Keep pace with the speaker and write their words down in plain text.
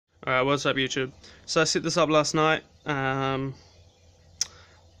Alright, what's up YouTube? So I set this up last night.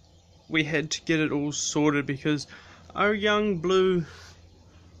 We had to get it all sorted because our young blue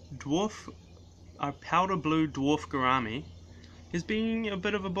dwarf, our powder blue dwarf gourami, is being a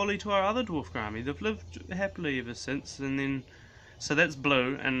bit of a bully to our other dwarf gourami. They've lived happily ever since, and then so that's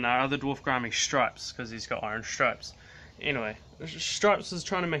Blue, and our other dwarf gourami Stripes, because he's got orange stripes. Anyway, Stripes was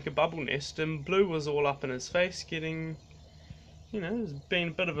trying to make a bubble nest, and Blue was all up in his face, getting, you know, being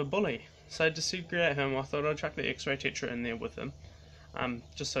a bit of a bully. So to segregate him, I thought I'd chuck the X-ray tetra in there with him,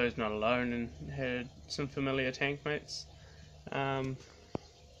 just so he's not alone and had some familiar tank mates. I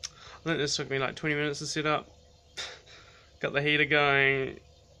think this took me like 20 minutes to set up. Got the heater going.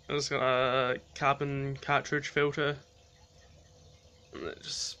 I just got a carbon cartridge filter. And it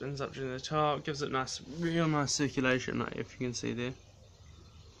just spins up to the top, gives it nice, real nice circulation, like if you can see there.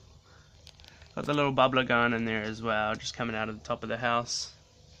 Got the little bubbler going in there as well, just coming out of the top of the house.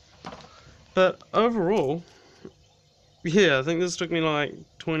 But overall, yeah, I think this took me like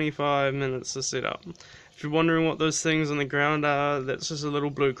 25 minutes to set up. If you're wondering what those things on the ground are, that's just a little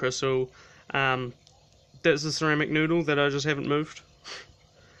blue crystal. That's a ceramic noodle that I just haven't moved.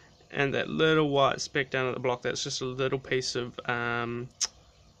 And that little white speck down at the block, that's just a little piece of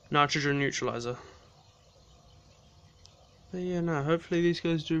nitrogen neutralizer. But yeah, no, hopefully these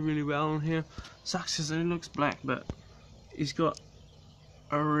guys do really well in here. Sucks because it looks black, but he's got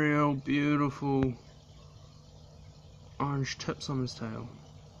a real beautiful orange tips on his tail.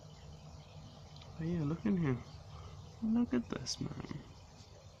 But yeah, look in here. Look at this, man.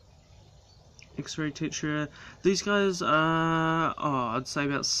 X-ray tetra. These guys are, I'd say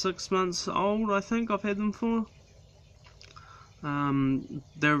about 6 months old, I think I've had them for.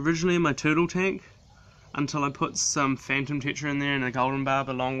 They're originally in my turtle tank until I put some phantom tetra in there and a golden barb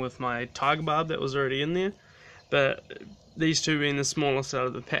along with my tiger barb that was already in there. But these two being the smallest out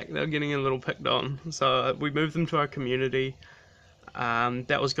of the pack, they're getting a little picked on. So we moved them to our community.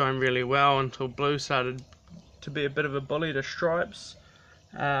 That was going really well until Blue started to be a bit of a bully to Stripes.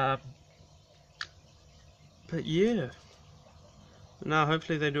 But yeah, no,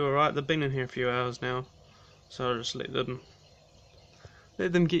 hopefully they do alright. They've been in here a few hours now, so I'll just let them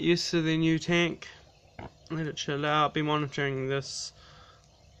get used to their new tank, let it chill out. Be monitoring this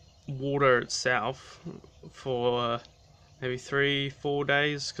water itself for maybe 3-4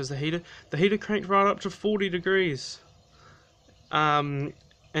 days, because the heater cranked right up to 40 degrees. And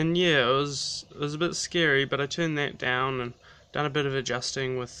yeah, it was a bit scary, but I turned that down and done a bit of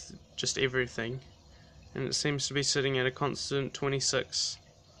adjusting with just everything. And it seems to be sitting at a constant 26.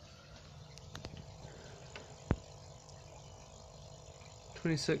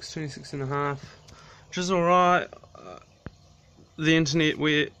 26 and a half, which is alright. The internet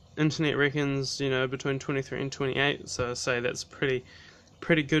reckons, you know, between 23 and 28, so I say that's pretty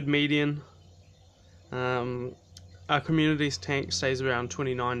good median. Our community's tank stays around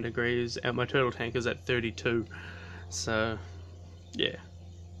 29 degrees, and my turtle tank is at 32, so yeah.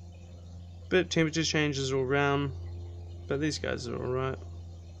 Bit temperature changes all around, but these guys are alright.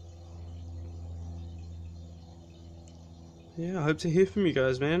 Yeah, I hope to hear from you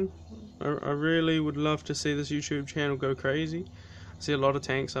guys, man. I really would love to see this YouTube channel go crazy. I see a lot of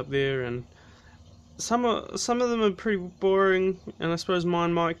tanks up there, and some of them are pretty boring, and I suppose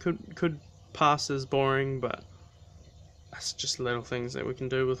mine could pass as boring, but that's just little things that we can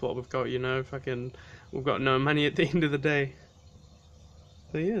do with what we've got, you know. We've got no money at the end of the day.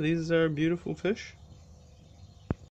 So yeah, these are beautiful fish.